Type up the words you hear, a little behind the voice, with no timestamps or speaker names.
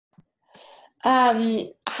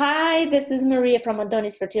Hi, this is Maria from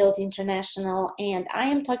Adonis Fertility International, and I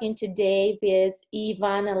am talking today with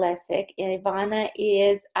Ivanna Lesic. Ivanna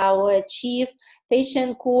is our Chief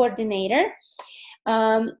Patient Coordinator.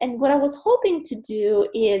 And what I was hoping to do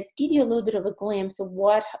is give you a little bit of a glimpse of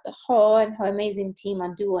what her and her amazing team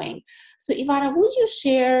are doing. So, Ivanna, would you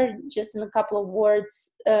share just in a couple of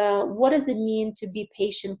words, what does it mean to be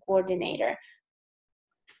patient coordinator?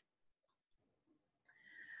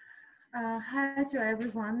 Hi to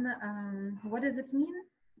everyone. What does it mean?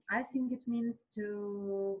 I think it means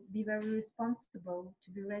to be very responsible,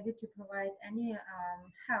 to be ready to provide any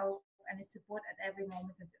help, any support at every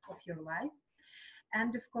moment of your life,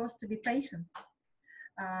 and of course to be patient,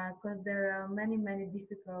 because there are many, many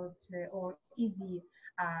difficult or easy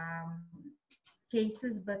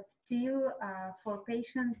cases, but still for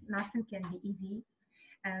patients, nothing can be easy,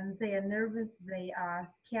 and they are nervous, they are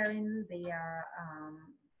scaring, they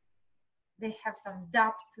have some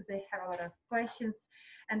doubts, they have a lot of questions,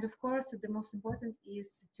 and of course the most important is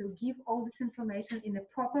to give all this information in a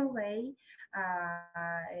proper way,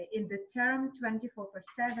 in the term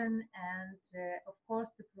 24/7, and of course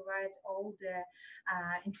to provide all the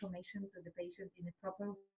information to the patient in a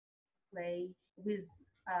proper way with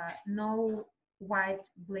no white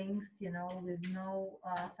blinks, with no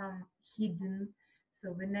some hidden.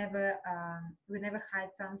 So we never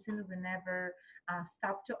hide something. We never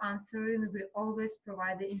stop to answering. We always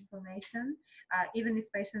provide the information, even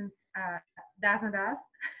if patient doesn't ask.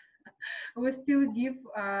 We still give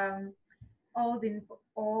all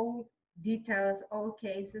details, all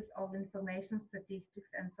cases, all information,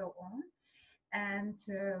 statistics, and so on. And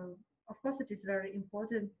of course, it is very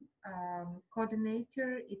important.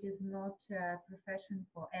 Coordinator. It is not a profession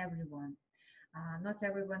for everyone. Not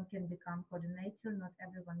everyone can become coordinator. Not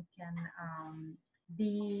everyone can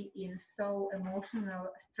be in so emotional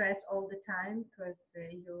stress all the time, because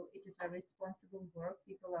it is a responsible work.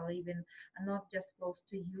 People are even not just close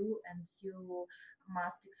to you, and you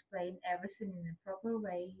must explain everything in a proper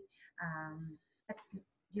way. Um, at,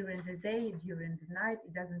 During the day, during the night,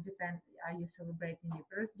 it doesn't depend. Are you celebrating your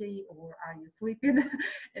birthday or are you sleeping?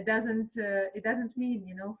 It doesn't mean,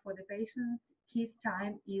 for the patient, his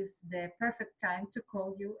time is the perfect time to call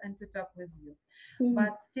you and to talk with you.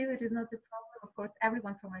 But still, it is not a problem. Of course,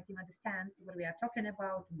 everyone from my team understands what we are talking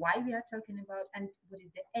about, why we are talking about, and what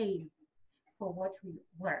is the aim for what we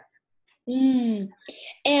work. Mm.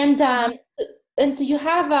 And and so you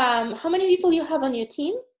have how many people you have on your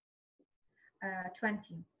team?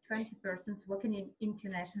 20 persons working in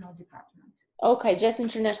international department. Okay, just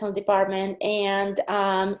international department. And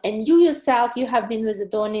you yourself, you have been with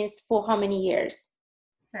Adonis for how many years?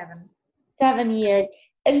 7. 7 years.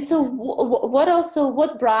 And so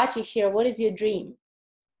what brought you here? What is your dream?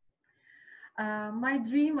 My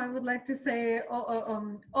dream, I would like to say,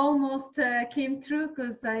 almost came true,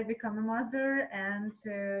 because I become a mother, and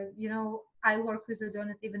I worked with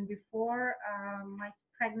Adonis even before my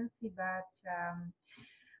pregnancy. But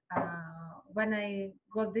when I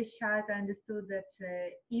got this child, I understood that,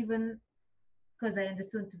 even because I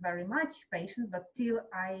understood very much patient, but still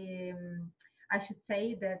I should say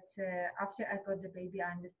that after I got the baby,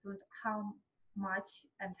 I understood how much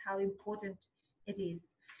and how important it is.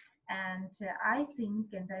 And I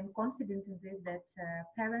think, and I'm confident in this, that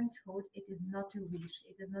parenthood, it is not a wish,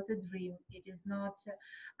 it is not a dream, it is not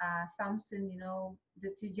something,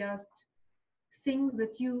 that you just think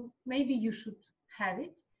that maybe you should have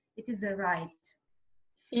it. It is a right,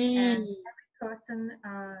 and Mm. every person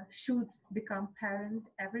should become parent.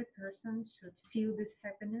 Every person should feel this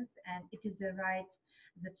happiness, and it is a right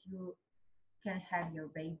that you can have your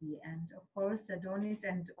baby. And of course, Adonis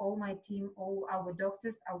and all my team, all our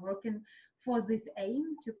doctors are working for this aim,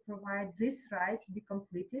 to provide this right to be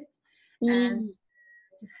completed, and Mm.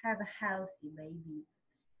 to have a healthy baby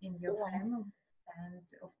in your Wow. family, and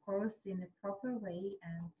of course in a proper way,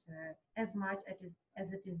 and as much as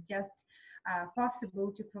it is just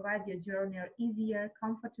possible, to provide your journey easier,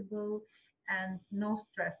 comfortable, and no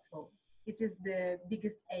stressful. It is the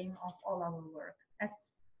biggest aim of all our work, as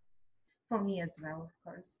for me as well, of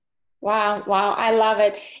course. Wow, wow, I love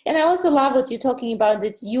it. And I also love what you're talking about,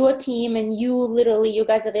 that your team and you literally, you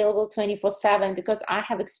guys available 24/7, because I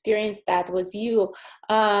have experienced that with you.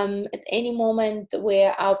 At any moment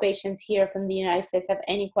where our patients here from the United States have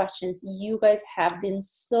any questions, you guys have been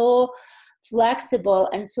so flexible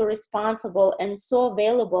and so responsible and so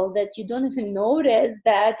available that you don't even notice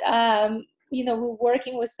that we're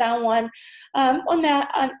working with someone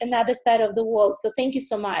on another side of the world. So thank you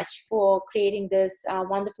so much for creating this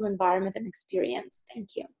wonderful environment and experience. Thank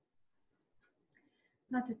you.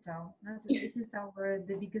 Not at all. Not at, it is our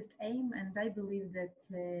the biggest aim, and I believe that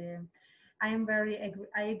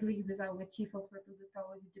I agree with our chief of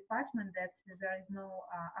reproductology department that there is no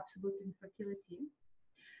absolute infertility.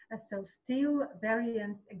 So still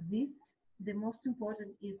variants exist. The most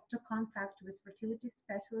important is to contact with fertility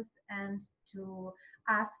specialists and to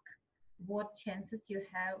ask what chances you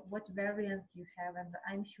have, what variants you have, and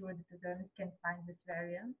I'm sure that the donors can find these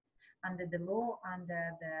variants under the law,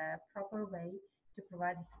 under the proper way to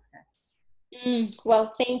provide the success.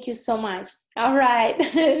 Well, thank you so much. All right.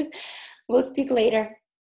 We'll speak later.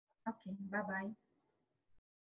 Okay, bye bye.